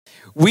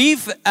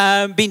We've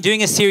been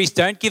doing a series,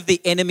 Don't Give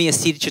the Enemy a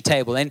Seat at Your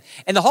Table. And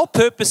the whole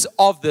purpose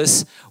of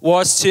this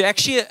was to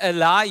actually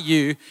allow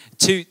you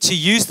to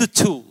use the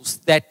tools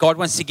that God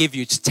wants to give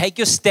you to take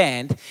your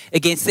stand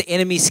against the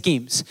enemy's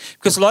schemes.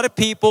 Because a lot of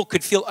people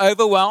could feel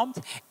overwhelmed,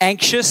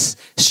 anxious,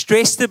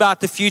 stressed about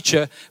the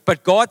future.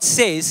 But God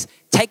says,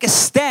 take a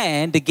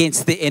stand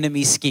against the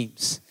enemy's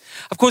schemes.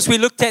 Of course, we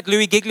looked at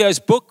Louis Giglio's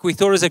book. We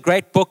thought it was a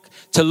great book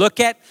to look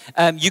at.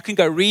 You can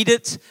go read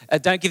it.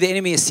 Don't Give the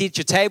Enemy a Seat at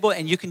Your Table,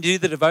 and you can do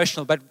the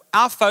devotional. But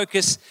our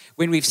focus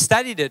when we've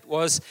studied it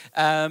was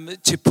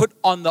to put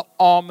on the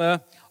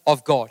armor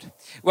of God.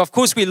 Well, of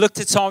course, we looked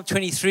at Psalm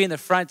 23 in the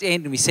front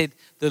end, and we said,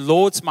 the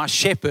Lord's my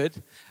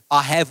shepherd,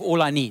 I have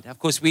all I need. Of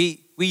course,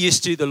 we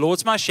used to, the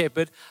Lord's my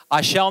shepherd,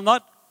 I shall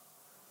not.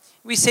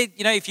 We said,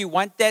 if you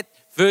want that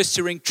verse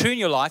to ring true in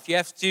your life, you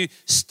have to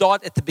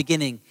start at the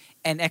beginning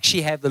and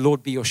actually have the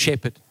Lord be your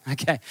shepherd,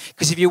 okay?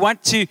 Because if you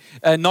want to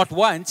not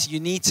want, you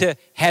need to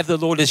have the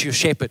Lord as your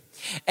shepherd.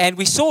 And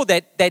we saw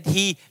that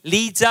He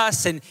leads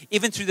us, and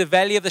even through the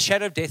valley of the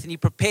shadow of death, and He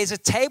prepares a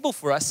table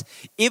for us,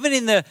 even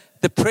in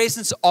the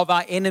presence of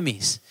our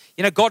enemies.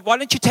 God, why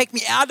don't you take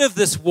me out of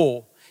this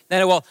war?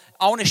 No, well,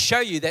 I want to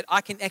show you that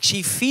I can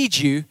actually feed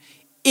you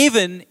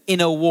even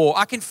in a war.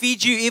 I can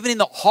feed you even in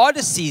the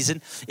hardest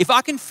season. If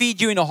I can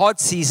feed you in a hard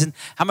season,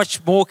 how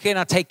much more can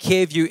I take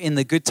care of you in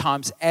the good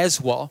times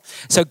as well?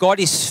 So God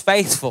is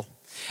faithful.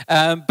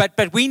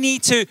 But we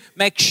need to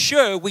make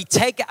sure we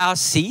take our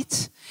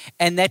seat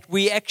and that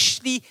we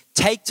actually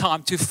take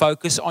time to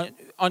focus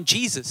on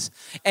Jesus.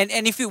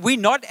 And if we're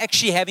not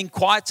actually having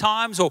quiet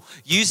times or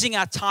using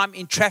our time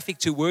in traffic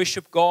to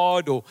worship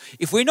God, or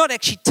if we're not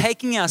actually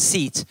taking our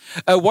seat,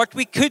 what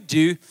we could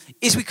do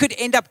is we could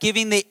end up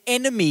giving the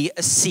enemy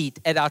a seat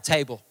at our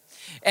table.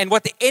 And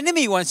what the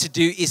enemy wants to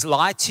do is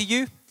lie to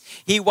you.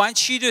 He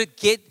wants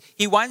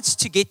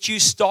to get you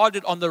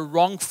started on the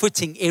wrong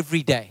footing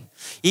every day.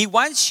 He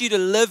wants you to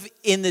live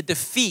in the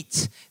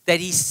defeat that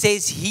he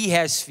says he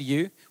has for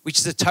you, which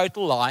is a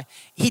total lie.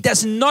 He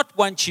does not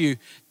want you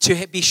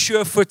to be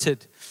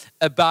sure-footed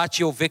about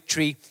your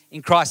victory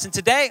in Christ. And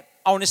today,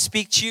 I want to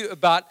speak to you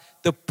about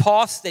the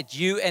path that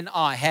you and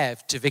I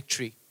have to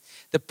victory,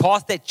 the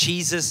path that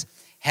Jesus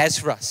has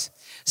for us.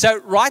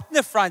 So right in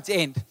the front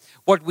end,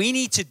 what we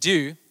need to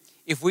do,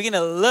 if we're going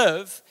to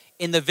live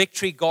in the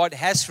victory God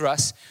has for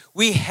us,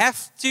 we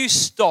have to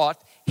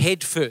start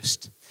head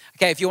first.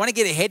 Okay, if you want to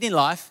get ahead in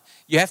life,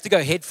 you have to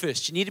go head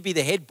first. You need to be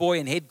the head boy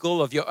and head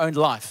girl of your own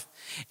life.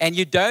 And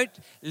you don't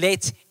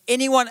let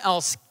anyone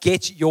else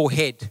get your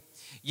head.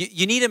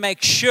 You need to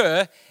make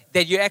sure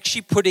that you're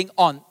actually putting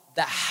on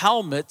the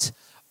helmet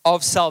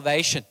of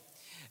salvation.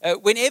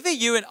 Whenever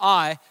you and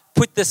I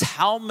put this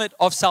helmet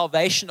of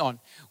salvation on,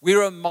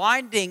 we're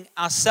reminding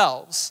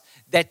ourselves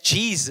that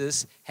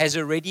Jesus has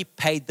already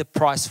paid the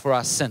price for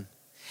our sin.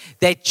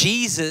 That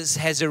Jesus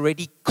has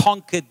already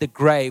conquered the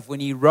grave when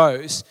He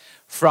rose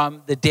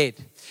from the dead.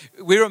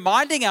 We're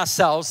reminding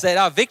ourselves that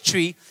our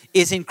victory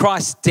is in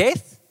Christ's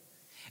death.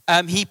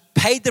 He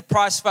paid the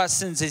price for our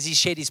sins as He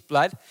shed His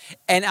blood,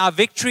 and our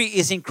victory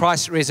is in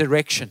Christ's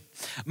resurrection.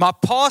 My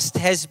past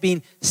has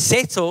been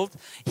settled.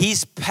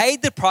 He's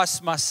paid the price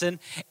for my sin,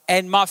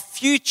 and my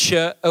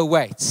future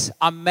awaits.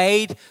 I'm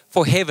made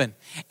for heaven.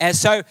 And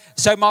so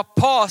my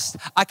past,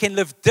 I can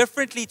live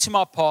differently to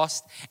my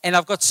past, and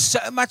I've got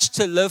so much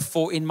to live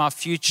for in my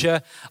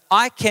future.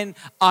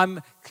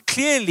 I'm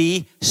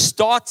clearly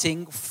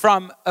starting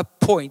from a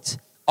point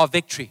of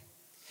victory.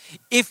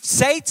 If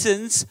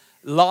Satan's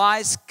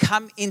lies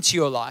come into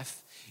your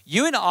life,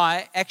 you and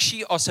I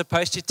actually are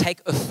supposed to take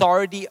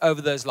authority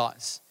over those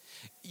lies.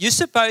 You're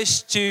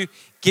supposed to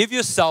give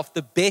yourself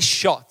the best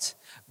shot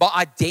by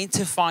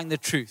identifying the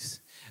truth.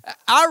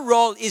 Our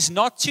role is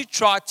not to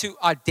try to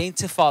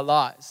identify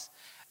lies.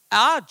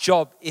 Our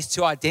job is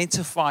to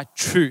identify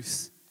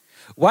truth.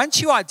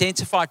 Once you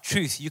identify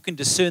truth, you can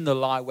discern the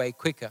lie way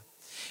quicker.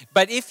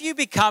 But if you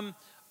become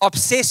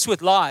obsessed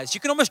with lies,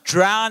 you can almost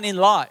drown in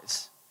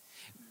lies.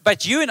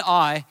 But you and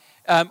I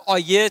are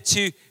here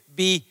to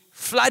be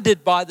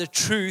flooded by the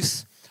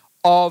truth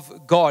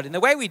of God. And the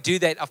way we do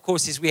that, of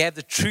course, is we have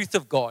the truth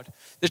of God,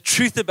 the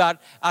truth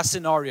about our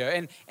scenario,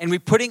 and we're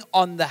putting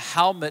on the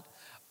helmet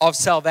of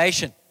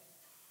salvation.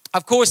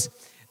 Of course,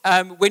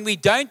 when we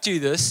don't do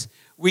this,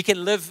 we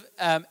can live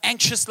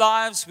anxious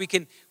lives, we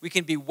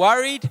can be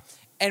worried,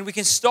 and we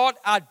can start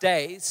our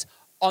days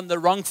on the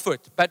wrong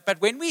foot. But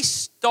when we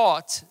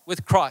start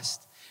with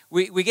Christ,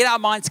 we get our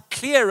minds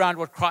clear around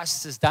what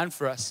Christ has done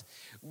for us.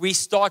 We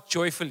start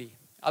joyfully.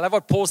 I love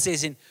what Paul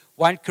says in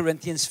 1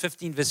 Corinthians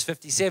 15 verse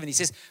 57. He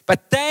says,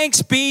 but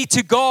thanks be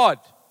to God.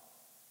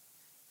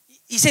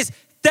 He says,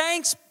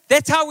 thanks,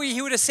 that's how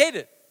he would have said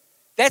it.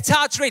 That's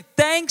how it's read.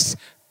 Thanks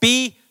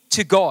be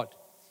to God.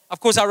 Of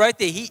course, I wrote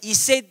there, he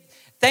said,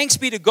 thanks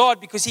be to God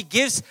because He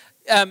gives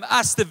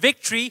us the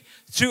victory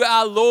through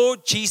our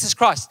Lord Jesus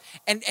Christ.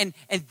 And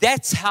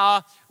that's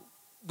how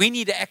we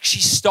need to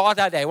actually start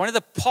our day. One of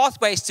the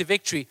pathways to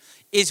victory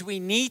is we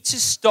need to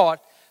start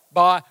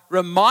by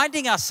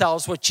reminding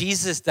ourselves what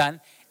Jesus has done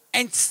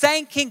and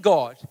thanking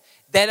God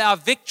that our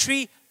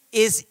victory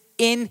is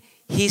in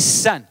his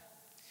Son.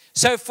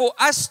 So for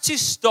us to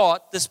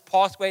start this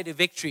pathway to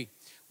victory,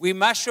 we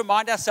must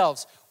remind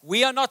ourselves,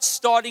 we are not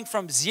starting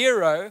from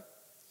zero.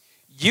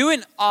 You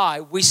and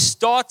I, we're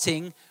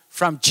starting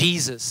from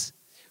Jesus.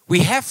 We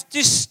have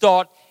to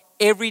start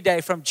every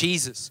day from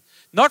Jesus.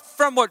 Not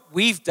from what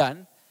we've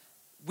done.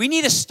 We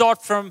need to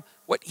start from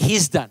what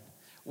he's done.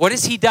 What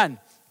has he done?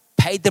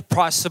 Paid the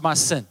price for my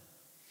sin.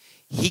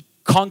 He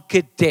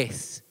conquered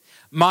death.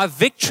 My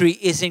victory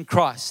is in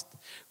Christ.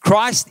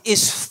 Christ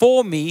is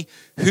for me.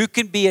 Who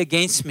can be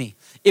against me?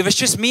 If it's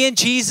just me and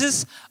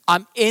Jesus,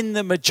 I'm in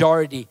the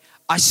majority.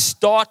 I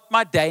start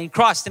my day in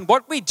Christ. And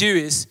what we do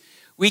is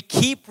we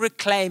keep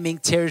reclaiming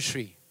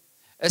territory.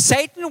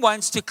 Satan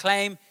wants to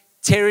claim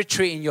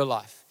territory in your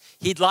life.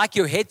 He'd like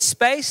your head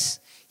space.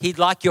 He'd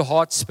like your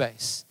heart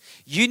space.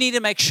 You need to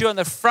make sure on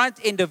the front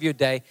end of your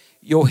day,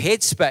 your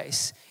head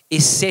space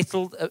is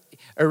settled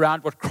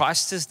around what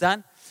Christ has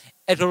done.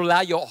 It will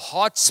allow your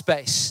heart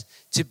space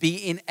to be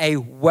in a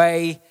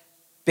way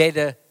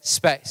better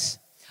space.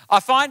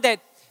 I find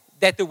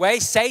that the way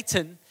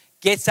Satan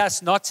gets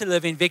us not to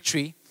live in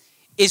victory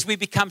is we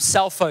become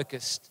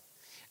self-focused.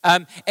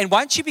 And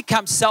once you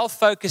become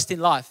self-focused in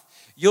life,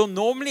 you'll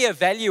normally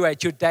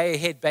evaluate your day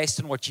ahead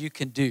based on what you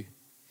can do.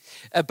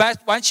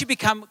 But once you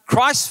become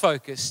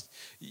Christ-focused,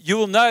 you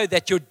will know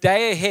that your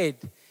day ahead,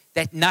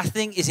 that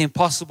nothing is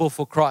impossible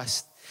for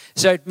Christ.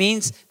 So it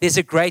means there's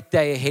a great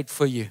day ahead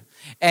for you.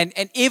 And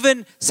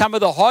even some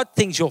of the hard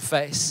things you'll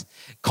face,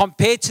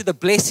 compared to the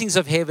blessings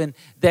of heaven,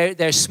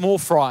 they're small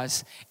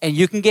fries. And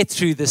you can get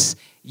through this.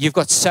 You've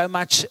got so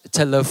much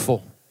to live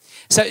for.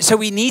 So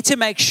we need to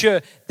make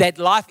sure that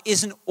life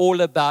isn't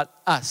all about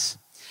us.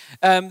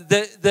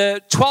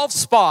 The 12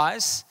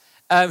 spies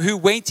who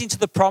went into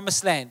the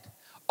promised land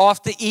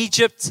after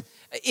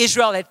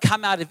Israel had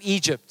come out of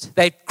Egypt.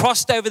 They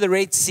crossed over the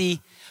Red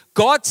Sea.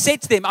 God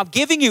said to them, I'm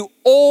giving you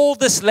all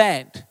this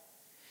land.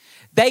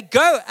 They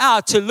go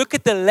out to look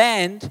at the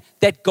land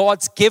that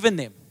God's given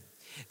them.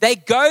 They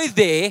go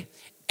there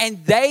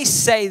and they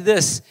say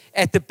this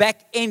at the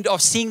back end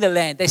of seeing the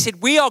land. They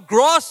said, we are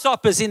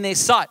grasshoppers in their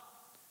sight.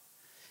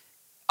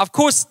 Of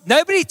course,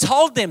 nobody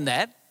told them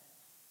that.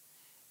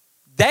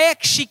 They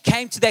actually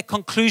came to that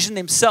conclusion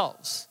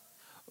themselves.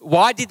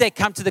 Why did they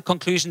come to the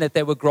conclusion that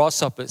they were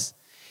grasshoppers?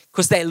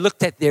 Because they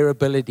looked at their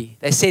ability.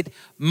 They said,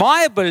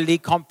 my ability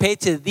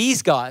compared to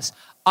these guys,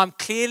 I'm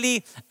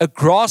clearly a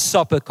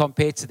grasshopper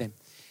compared to them.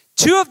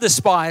 2 of the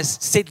spies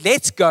said,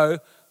 let's go.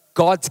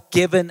 God's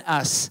given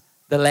us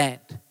the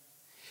land.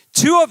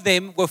 2 of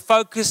them were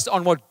focused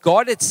on what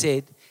God had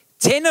said.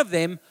 10 of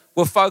them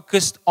were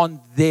focused on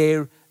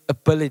their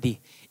ability.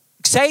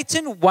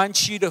 Satan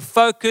wants you to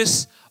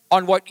focus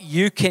on what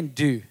you can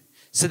do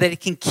so that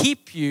it can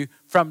keep you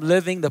from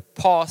living the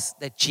path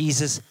that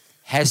Jesus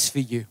has for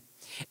you.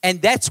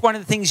 And that's one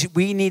of the things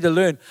we need to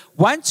learn.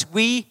 Once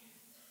we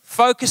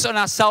focus on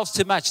ourselves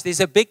too much, there's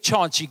a big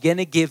chance you're going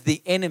to give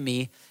the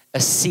enemy a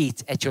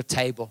seat at your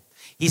table.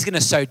 He's going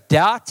to sow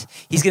doubt.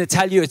 He's going to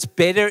tell you it's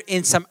better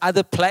in some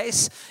other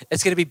place.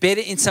 It's going to be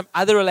better in some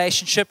other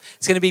relationship.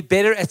 It's going to be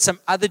better at some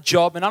other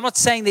job. And I'm not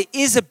saying there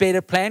is a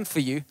better plan for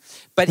you,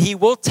 but he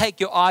will take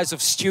your eyes off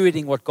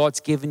stewarding what God's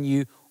given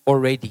you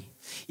already.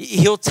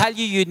 He'll tell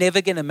you you're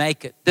never going to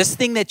make it. This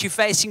thing that you're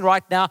facing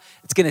right now,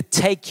 it's going to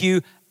take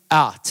you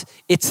out.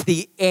 It's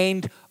the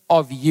end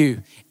of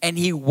you. And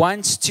he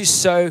wants to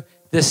sow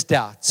this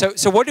doubt.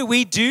 So what do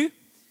we do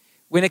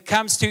when it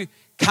comes to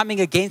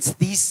coming against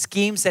these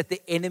schemes that the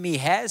enemy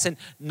has and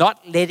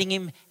not letting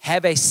him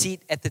have a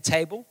seat at the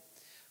table?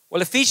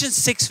 Well, Ephesians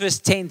 6 verse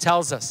 10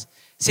 tells us,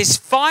 it says,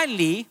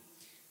 finally,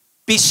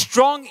 be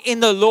strong in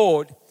the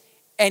Lord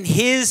and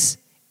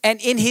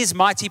in his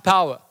mighty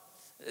power.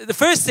 The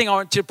first thing I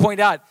want to point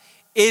out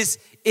is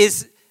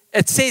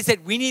it says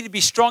that we need to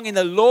be strong in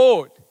the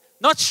Lord,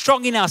 not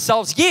strong in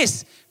ourselves.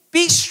 Yes,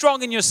 be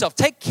strong in yourself.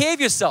 Take care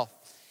of yourself.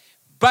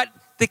 But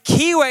the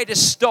key way to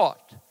start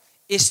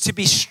is to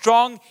be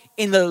strong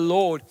in the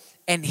Lord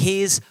and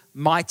his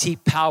mighty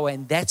power.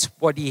 And that's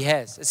what he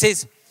has. It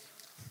says,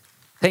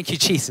 thank you,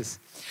 Jesus.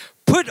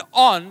 Put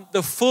on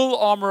the full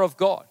armor of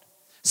God.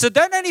 So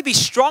don't only be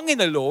strong in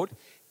the Lord,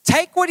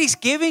 take what he's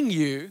giving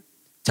you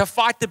to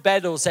fight the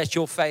battles that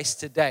you'll face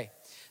today.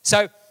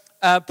 So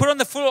put on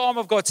the full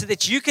armor of God so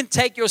that you can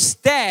take your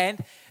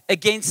stand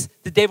against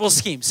the devil's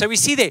scheme. So we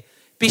see there,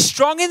 be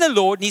strong in the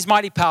Lord and his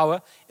mighty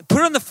power.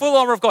 Put on the full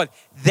armor of God.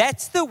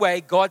 That's the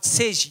way God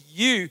says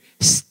you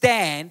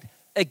stand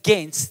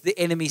against the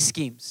enemy's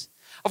schemes.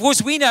 Of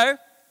course, we know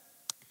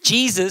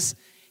Jesus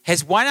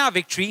has won our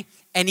victory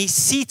and he's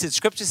seated.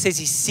 Scripture says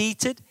he's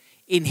seated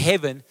in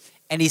heaven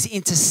and he's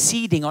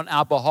interceding on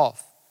our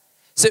behalf.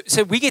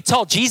 So we get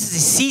told Jesus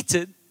is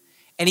seated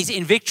and he's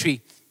in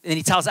victory. And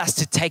he tells us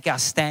to take our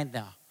stand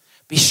now.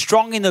 Be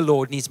strong in the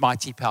Lord and his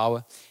mighty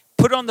power.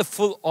 Put on the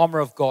full armor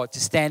of God to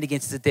stand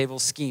against the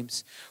devil's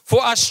schemes.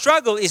 For our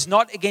struggle is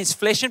not against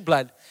flesh and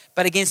blood,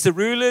 but against the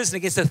rulers and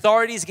against the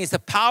authorities, against the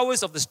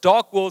powers of this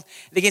dark world,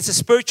 and against the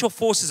spiritual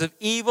forces of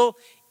evil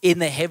in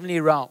the heavenly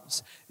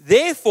realms.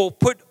 Therefore,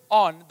 put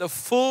on the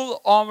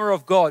full armor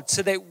of God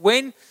so that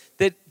when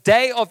the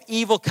day of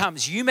evil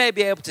comes, you may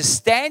be able to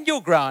stand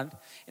your ground.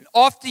 And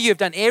after you have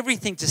done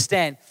everything to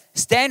stand,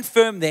 stand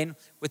firm then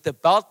with the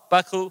belt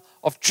buckle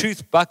of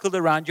truth buckled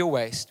around your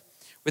waist,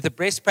 with the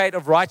breastplate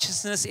of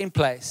righteousness in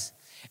place,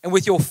 and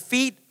with your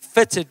feet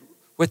fitted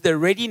with the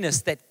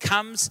readiness that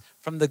comes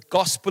from the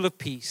gospel of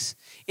peace.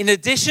 In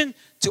addition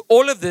to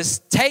all of this,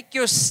 take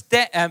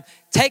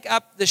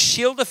up the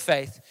shield of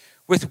faith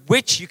with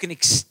which you can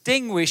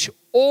extinguish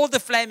all the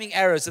flaming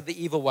arrows of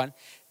the evil one.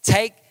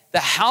 Take the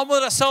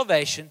helmet of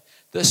salvation,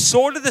 the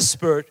sword of the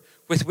Spirit,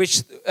 with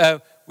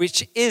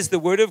which is the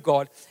word of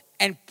God,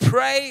 and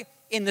pray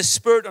in the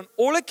Spirit on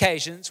all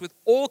occasions with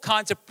all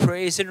kinds of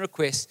prayers and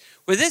requests.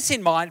 With this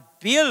in mind,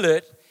 be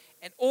alert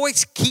and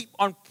always keep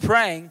on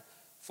praying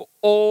for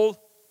all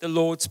the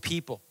Lord's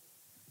people.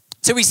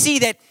 So we see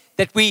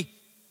that we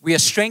are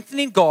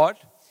strengthening God.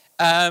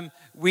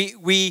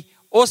 We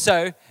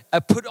also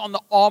put on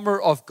the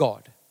armor of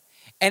God.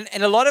 And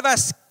a lot of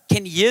us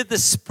can hear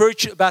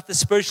about the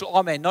spiritual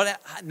armor and not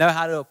know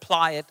how to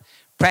apply it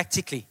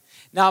practically.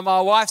 Now,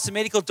 my wife's a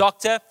medical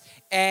doctor,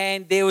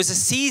 and there was a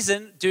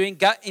season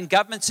in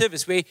government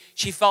service where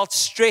she felt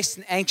stressed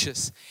and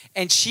anxious.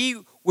 And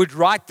she would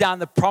write down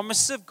the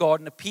promises of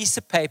God on a piece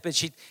of paper.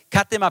 She'd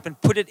cut them up and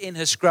put it in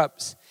her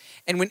scrubs.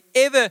 And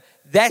whenever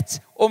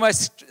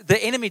the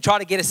enemy tried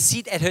to get a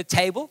seat at her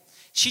table,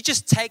 she'd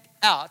just take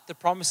out the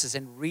promises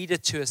and read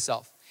it to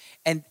herself.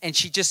 And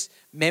she just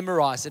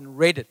memorized and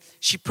read it.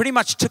 She pretty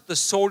much took the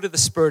sword of the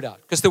Spirit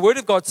out, because the Word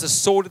of God's the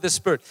sword of the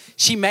Spirit.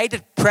 She made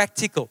it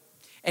practical.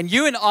 And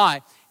you and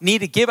I need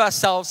to give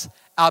ourselves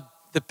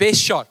the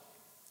best shot.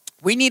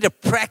 We need to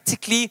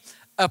practically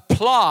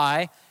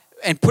apply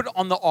and put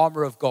on the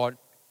armor of God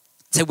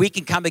so we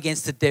can come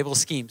against the devil's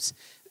schemes.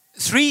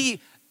 Three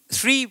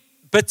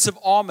bits of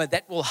armor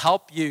that will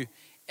help you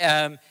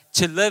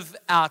to live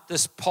out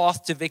this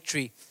path to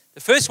victory.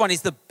 The first one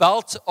is the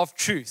belt of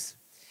truth.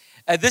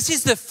 This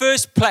is the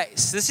first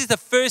place. This is the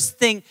first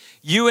thing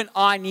you and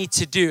I need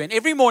to do. And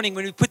every morning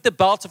when we put the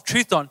belt of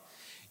truth on,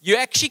 you're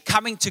actually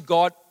coming to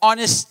God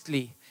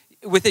honestly,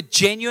 with a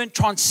genuine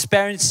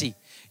transparency.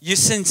 You're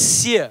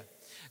sincere,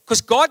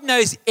 because God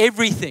knows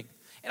everything.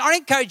 And I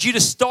encourage you to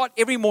start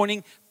every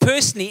morning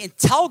personally and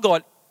tell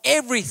God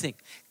everything.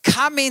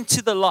 Come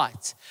into the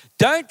light.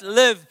 Don't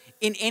live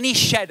in any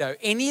shadow,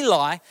 any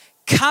lie.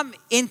 Come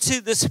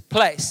into this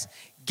place.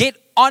 Get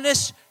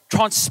honest,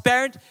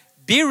 transparent,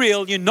 be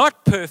real. You're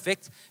not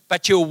perfect,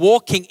 but you're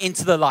walking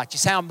into the light. You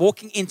say, I'm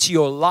walking into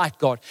your light,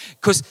 God.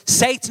 Because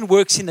Satan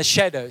works in the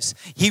shadows.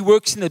 He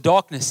works in the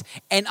darkness.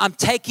 And I'm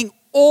taking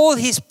all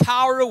his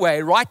power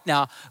away right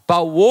now by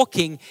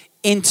walking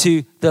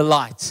into the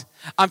light.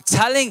 I'm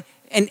telling,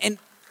 and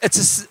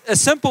it's a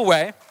simple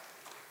way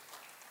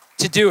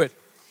to do it.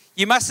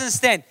 You must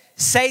understand,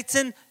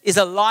 Satan is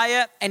a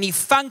liar, and he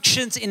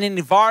functions in an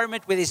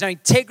environment where there's no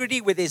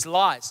integrity, where there's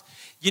lies.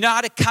 You know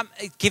how to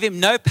give him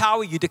no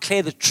power. You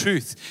declare the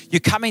truth. You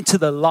come into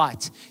the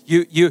light.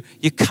 You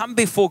come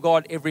before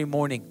God every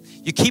morning.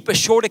 You keep a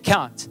short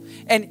account.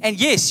 And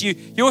yes, you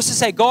also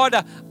say, God,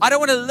 I don't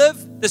want to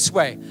live this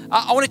way.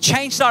 I want to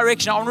change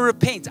direction. I want to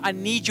repent. I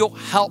need your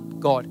help,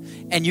 God.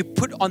 And you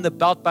put on the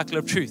belt buckle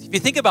of truth. If you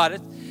think about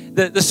it,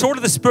 the sword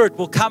of the Spirit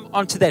will come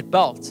onto that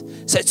belt.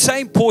 So it's so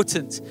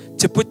important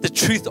to put the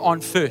truth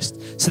on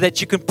first so that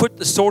you can put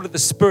the sword of the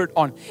Spirit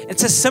on.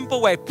 It's a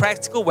simple way,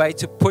 practical way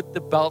to put the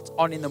belt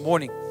on in the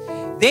morning.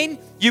 Then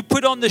you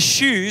put on the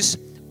shoes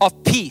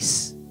of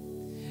peace.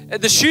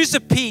 The shoes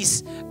of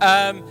peace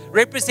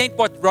represent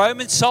what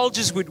Roman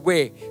soldiers would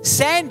wear.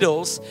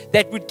 Sandals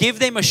that would give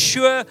them a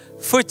sure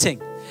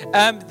footing.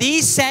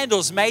 These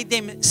sandals made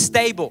them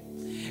stable.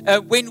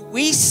 When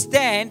we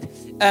stand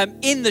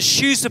in the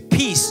shoes of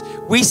peace,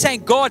 we say,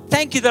 God,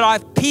 thank you that I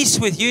have peace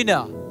with you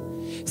now.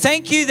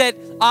 Thank you that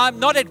I'm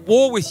not at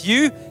war with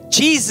you.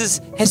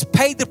 Jesus has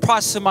paid the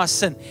price for my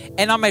sin,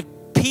 and I'm at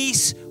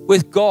peace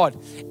with God.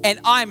 And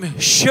I'm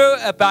sure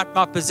about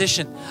my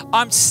position.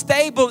 I'm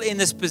stable in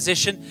this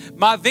position.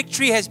 My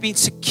victory has been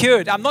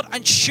secured. I'm not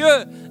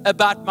unsure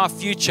about my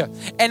future.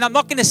 And I'm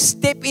not going to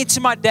step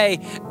into my day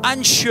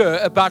unsure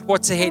about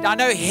what's ahead. I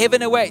know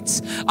heaven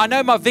awaits. I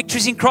know my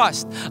victory's in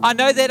Christ. I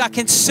know that I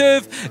can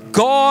serve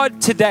God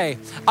today.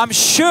 I'm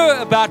sure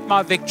about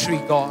my victory,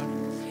 God.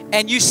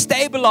 And you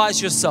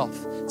stabilize yourself.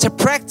 It's a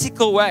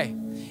practical way.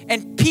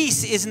 And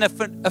peace isn't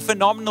a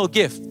phenomenal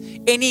gift.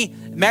 Any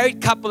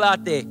married couple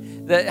out there,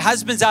 the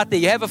husbands out there,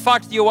 you have a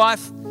fight with your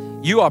wife,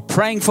 you are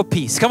praying for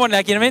peace. Come on,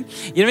 like, you know what I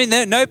mean? You know what I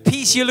mean? No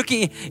peace, you're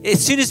looking,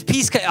 as soon as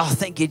peace comes, oh,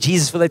 thank you,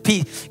 Jesus, for that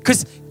peace.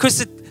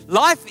 Because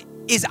life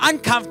is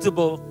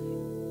uncomfortable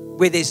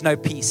where there's no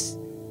peace.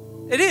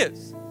 It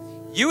is.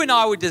 You and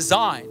I were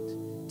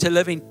designed to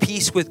live in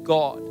peace with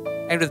God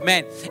and with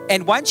man.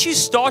 And once you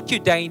start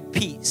your day in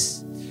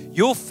peace,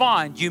 you'll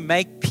find you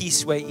make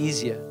peace way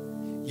easier.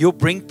 You'll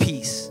bring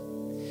peace.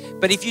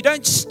 But if you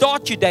don't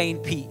start your day in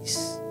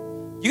peace,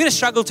 you're going to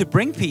struggle to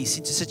bring peace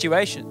into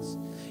situations.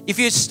 If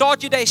you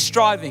start your day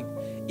striving,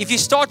 if you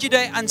start your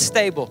day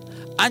unstable,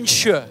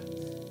 unsure,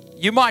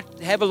 you might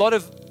have a lot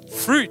of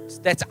fruit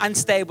that's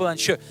unstable and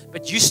unsure.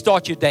 But you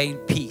start your day in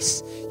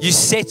peace. You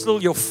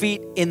settle your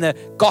feet in the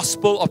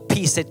gospel of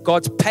peace, that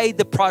God's paid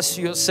the price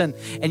for your sin,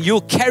 and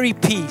you'll carry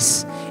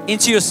peace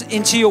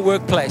into your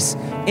workplace,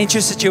 into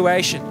your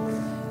situation.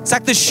 It's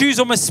like the shoes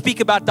almost speak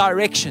about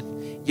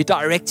direction. You're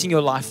directing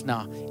your life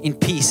now in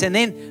peace. And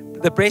then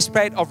the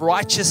breastplate of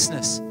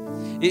righteousness.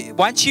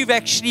 Once you've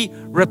actually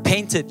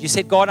repented, you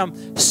said, God,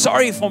 I'm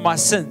sorry for my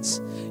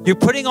sins. You're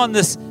putting on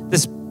this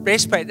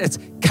breastplate that's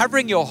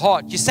covering your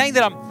heart. You're saying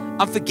that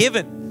I'm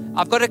forgiven.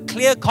 I've got a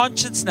clear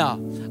conscience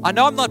now. I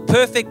know I'm not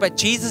perfect, but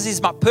Jesus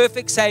is my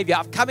perfect Savior.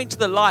 I've come into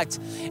the light,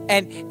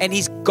 and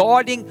He's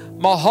guarding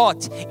my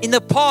heart. In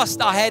the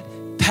past, I had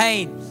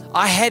pain.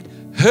 I had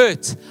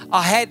hurt.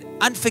 I had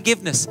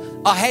unforgiveness.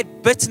 I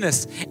had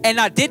bitterness. And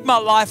I did my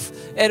life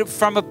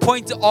from a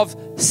point of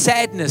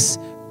sadness,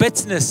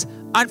 bitterness,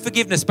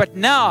 unforgiveness. But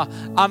now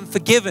I'm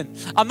forgiven.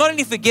 I'm not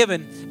only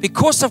forgiven,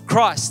 because of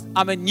Christ,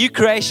 I'm a new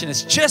creation.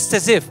 It's just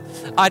as if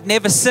I'd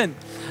never sinned.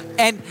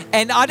 And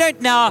I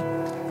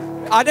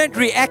don't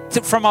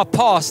react from my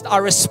past. I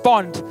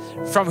respond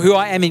from who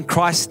I am in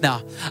Christ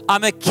now.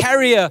 I'm a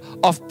carrier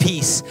of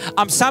peace.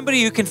 I'm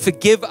somebody who can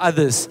forgive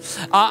others.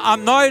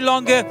 I'm no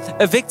longer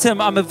a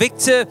victim. I'm a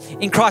victor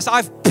in Christ. I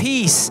have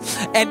peace,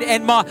 and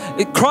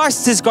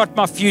Christ has got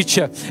my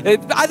future.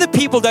 Other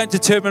people don't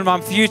determine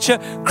my future.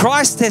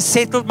 Christ has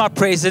settled my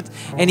present,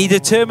 and He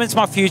determines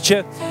my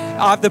future.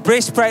 I have the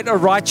breastplate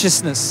of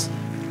righteousness.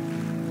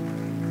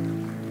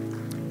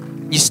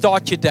 You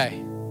start your day.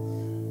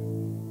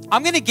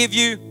 I'm going to give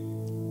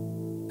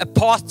you a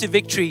path to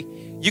victory.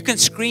 You can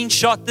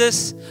screenshot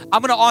this.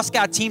 I'm going to ask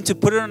our team to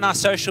put it on our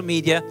social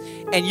media.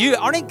 And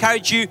I want to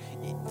encourage you,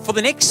 for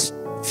the next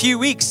few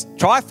weeks,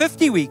 try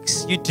 50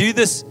 weeks. You do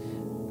this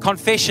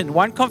confession,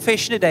 one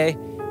confession a day,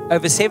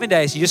 over 7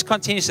 days. You just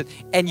continue it,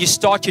 and you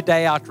start your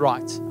day out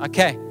right.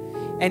 Okay.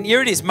 And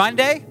here it is,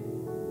 Monday.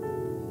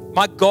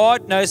 My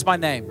God knows my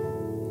name.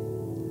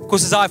 Of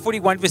course, Isaiah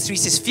 41 verse 3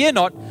 says, fear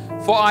not,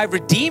 for I've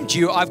redeemed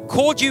you. I've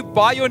called you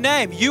by your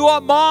name. You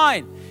are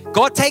mine.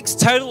 God takes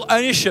total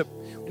ownership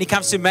when He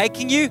comes to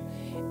making you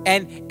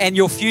and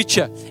your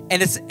future.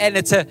 And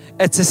it's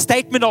a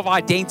statement of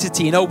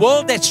identity. In a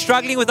world that's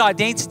struggling with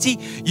identity,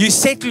 you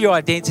settle your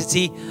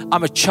identity.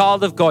 I'm a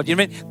child of God. You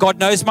know what I mean? God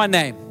knows my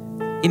name.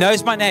 He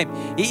knows my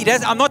name. He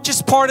does. I'm not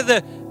just part of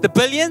the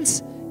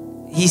billions.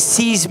 He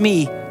sees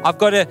me. I've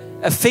got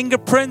a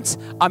fingerprint.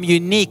 I'm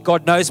unique.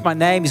 God knows my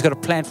name. He's got a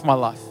plan for my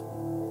life.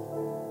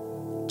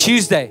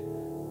 Tuesday,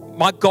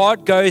 my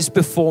God goes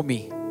before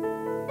me.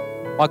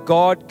 My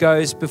God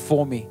goes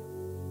before me.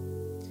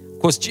 Of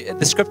course,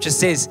 the scripture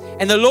says,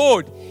 and the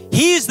Lord,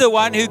 He is the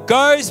one who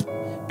goes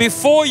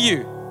before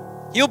you.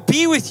 He'll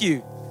be with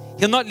you.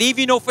 He'll not leave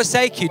you nor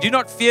forsake you. Do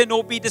not fear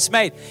nor be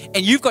dismayed.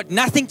 And you've got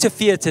nothing to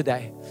fear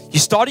today. You're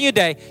starting your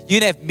day. You're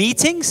going to have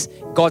meetings.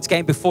 God's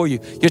going before you.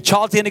 Your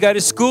child's going to go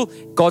to school.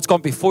 God's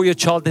gone before your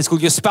child in school.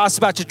 Your spouse is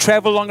about to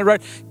travel along the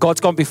road.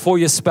 God's gone before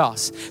your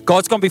spouse.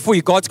 God's gone before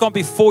you. God's gone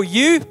before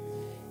you.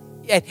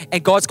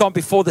 And God's gone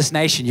before this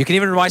nation. You can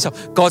even remind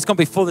yourself, God's gone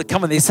before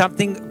come on, there's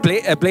something,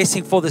 a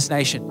blessing for this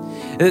nation.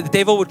 The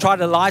devil will try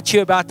to lie to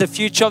you about the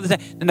future of the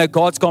nation. No,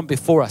 God's gone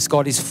before us.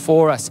 God is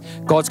for us.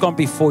 God's gone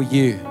before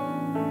you.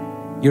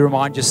 You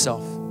remind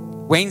yourself.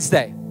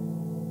 Wednesday,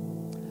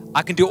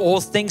 I can do all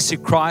things through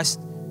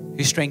Christ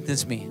who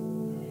strengthens me.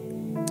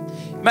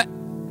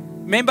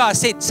 Remember I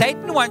said,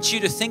 Satan wants you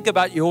to think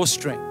about your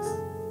strength.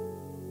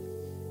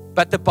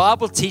 But the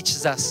Bible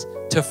teaches us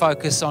to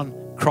focus on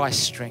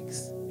Christ's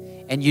strength.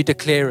 And you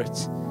declare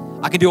it.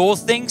 I can do all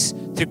things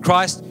through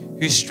Christ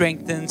who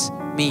strengthens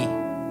me.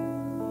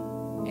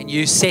 And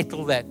you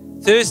settle that.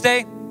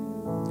 Thursday,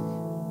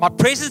 my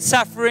present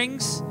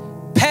sufferings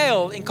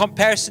pale in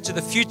comparison to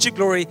the future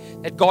glory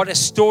that God has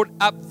stored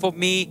up for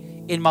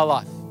me in my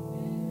life.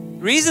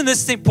 The reason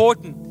this is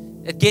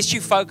important, it gets you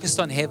focused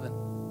on heaven.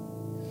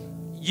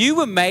 You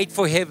were made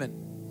for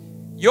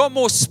heaven. You're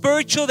more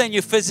spiritual than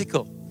you're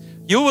physical.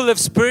 You will live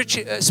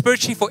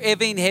spiritually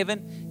forever in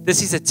heaven.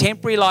 This is a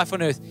temporary life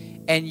on earth.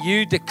 And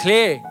you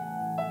declare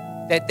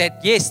that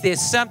yes, there's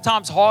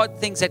sometimes hard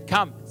things that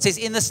come. It says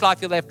in this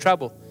life you'll have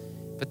trouble.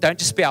 But don't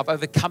despair, I've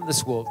overcome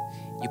this world.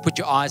 You put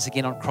your eyes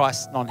again on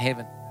Christ and on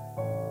heaven.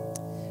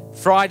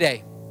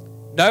 Friday,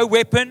 no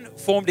weapon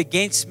formed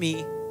against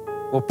me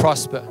will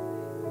prosper.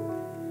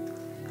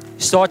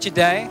 Start your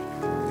day.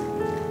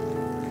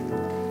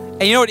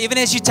 And you know what, even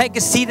as you take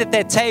a seat at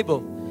that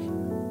table,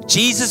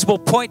 Jesus will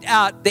point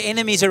out the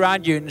enemies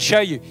around you and show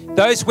you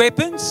those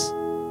weapons,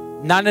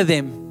 none of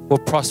them will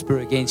prosper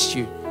against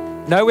you.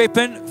 No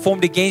weapon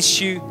formed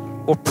against you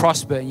will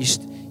prosper. And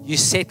you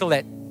settle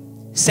that.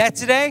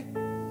 Saturday,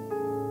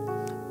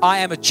 I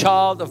am a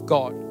child of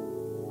God.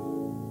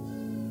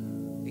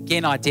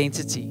 Again,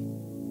 identity.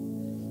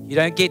 You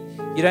don't get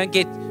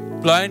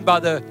blown by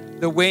the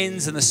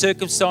winds and the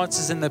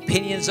circumstances and the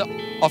opinions of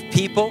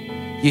people.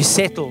 You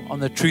settle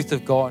on the truth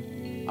of God.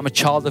 I'm a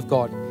child of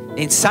God.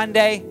 Then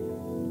Sunday,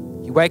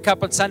 you wake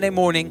up on Sunday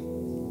morning.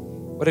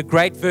 What a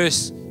great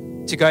verse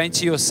to go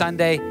into your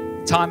Sunday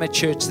time at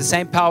church. The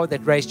same power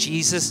that raised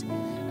Jesus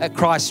that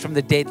Christ from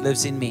the dead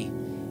lives in me.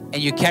 And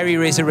you carry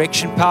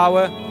resurrection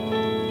power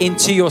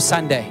into your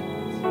Sunday,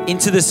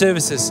 into the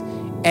services.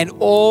 And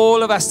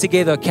all of us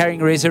together are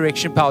carrying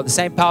resurrection power. The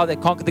same power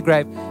that conquered the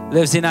grave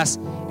lives in us.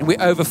 And we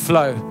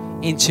overflow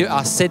into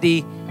our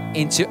city,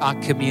 into our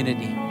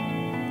community.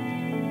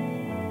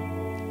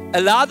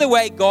 Allow the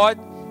way God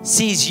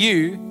sees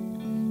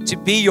you to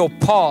be your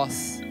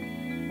path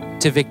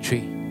to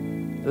victory.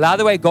 Allow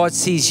the way God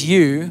sees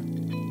you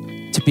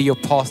to be your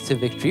path to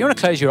victory. You want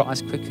to close your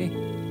eyes quickly?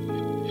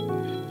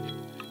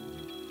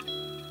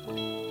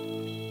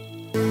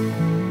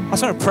 I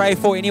just want to pray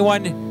for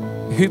anyone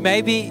who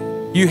maybe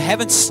you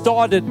haven't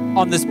started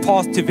on this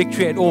path to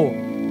victory at all.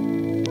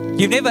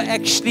 You've never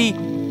actually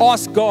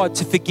asked God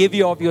to forgive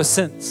you of your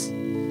sins.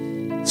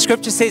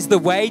 Scripture says the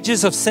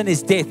wages of sin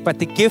is death, but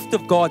the gift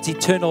of God's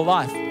eternal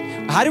life.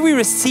 How do we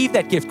receive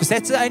that gift? Because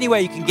that's the only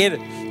way you can get it.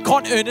 You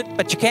can't earn it,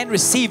 but you can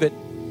receive it.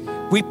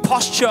 We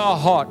posture our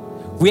heart.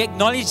 We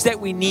acknowledge that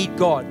we need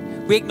God.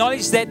 We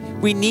acknowledge that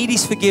we need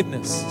His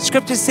forgiveness.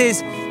 Scripture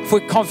says, if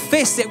we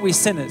confess that we're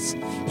sinners,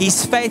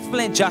 He's faithful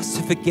and just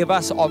to forgive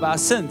us of our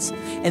sins.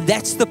 And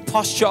that's the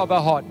posture of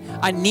our heart.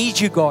 I need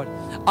you, God.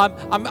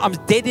 I'm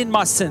dead in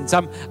my sins.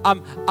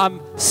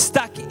 I'm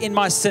stuck in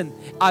my sin.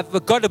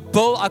 I've got a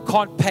bill I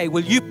can't pay.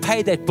 Will you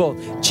pay that bill?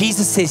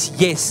 Jesus says,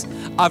 yes,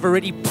 I've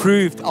already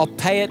proved I'll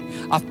pay it.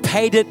 I've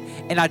paid it,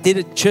 and I did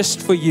it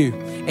just for you.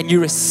 And you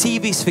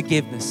receive His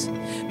forgiveness.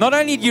 Not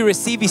only do you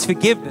receive His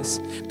forgiveness,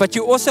 but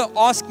you're also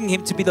asking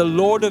Him to be the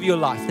Lord of your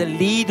life, the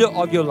leader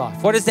of your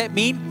life. What does that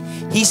mean?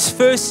 He's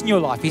first in your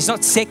life. He's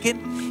not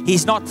second.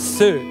 He's not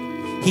third.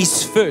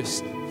 He's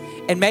first.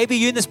 And maybe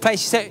you're in this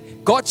place, you say,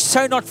 God's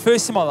so not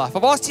first in my life.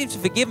 I've asked Him to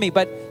forgive me,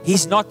 but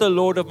He's not the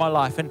Lord of my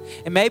life. And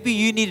maybe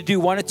you need to do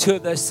one or two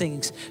of those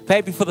things.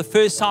 Maybe for the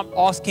first time,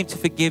 ask Him to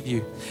forgive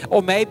you.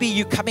 Or maybe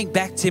you're coming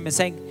back to Him and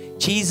saying,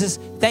 Jesus,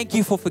 thank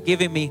you for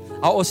forgiving me.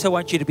 I also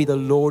want you to be the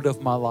Lord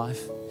of my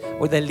life,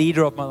 or the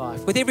leader of my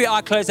life. With every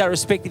eye closed, I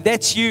respect if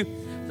that's you.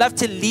 I'd love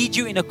to lead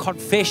you in a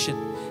confession.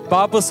 The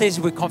Bible says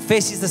we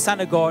confess He's the Son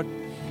of God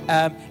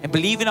and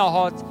believe in our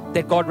heart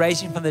that God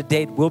raised Him from the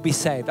dead, will be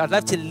saved. I'd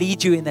love to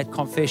lead you in that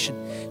confession.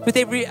 With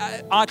every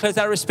eye closed,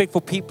 I respect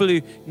for people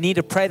who need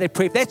to pray that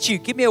prayer. If that's you,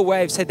 give me a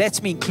wave. Say,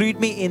 that's me. Include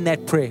me in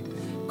that prayer.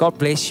 God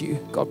bless you.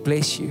 God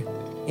bless you.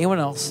 Anyone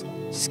else?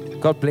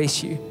 God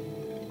bless you.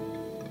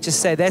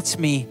 Just say, that's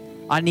me.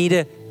 I need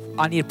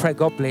to pray.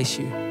 God bless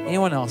you.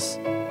 Anyone else?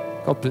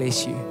 God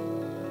bless you.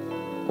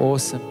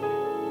 Awesome.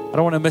 I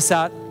don't want to miss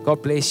out.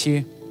 God bless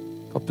you.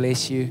 God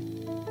bless you.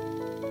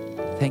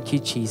 Thank you,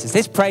 Jesus.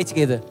 Let's pray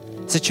together.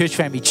 It's a church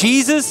family.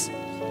 Jesus,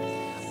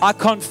 I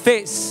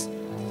confess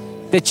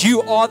that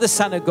you are the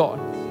Son of God.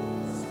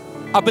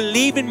 I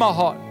believe in my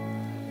heart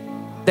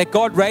that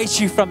God raised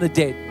you from the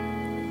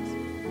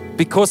dead.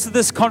 Because of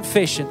this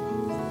confession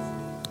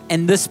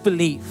and this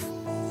belief,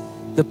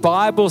 the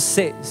Bible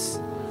says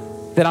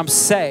that I'm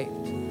saved,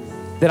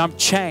 that I'm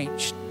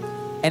changed,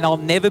 and I'll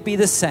never be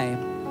the same.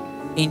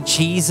 In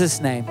Jesus'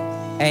 name,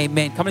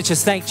 amen. Come on,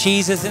 just thank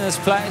Jesus in this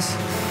place.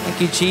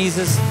 Thank you,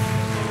 Jesus.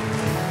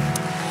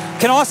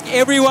 Can I ask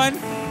everyone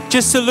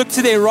just to look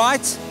to their right?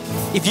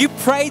 If you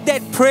prayed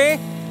that prayer,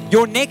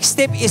 your next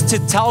step is to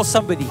tell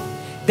somebody.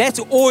 That's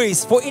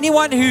always, for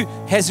anyone who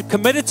has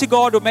committed to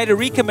God or made a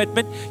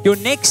recommitment, your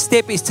next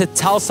step is to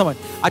tell someone,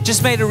 I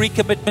just made a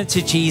recommitment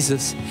to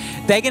Jesus.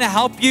 They're going to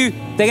help you.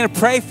 They're going to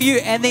pray for you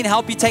and then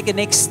help you take a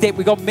next step.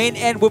 We've got men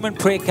and women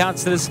prayer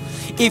counselors.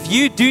 If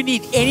you do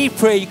need any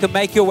prayer, you can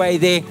make your way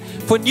there.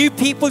 For new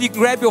people, you can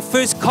grab your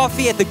first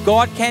coffee at the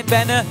God Camp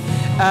banner.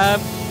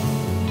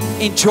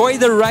 Enjoy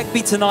the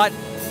rugby tonight.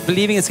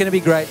 Believing it's going to be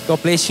great.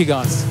 God bless you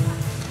guys.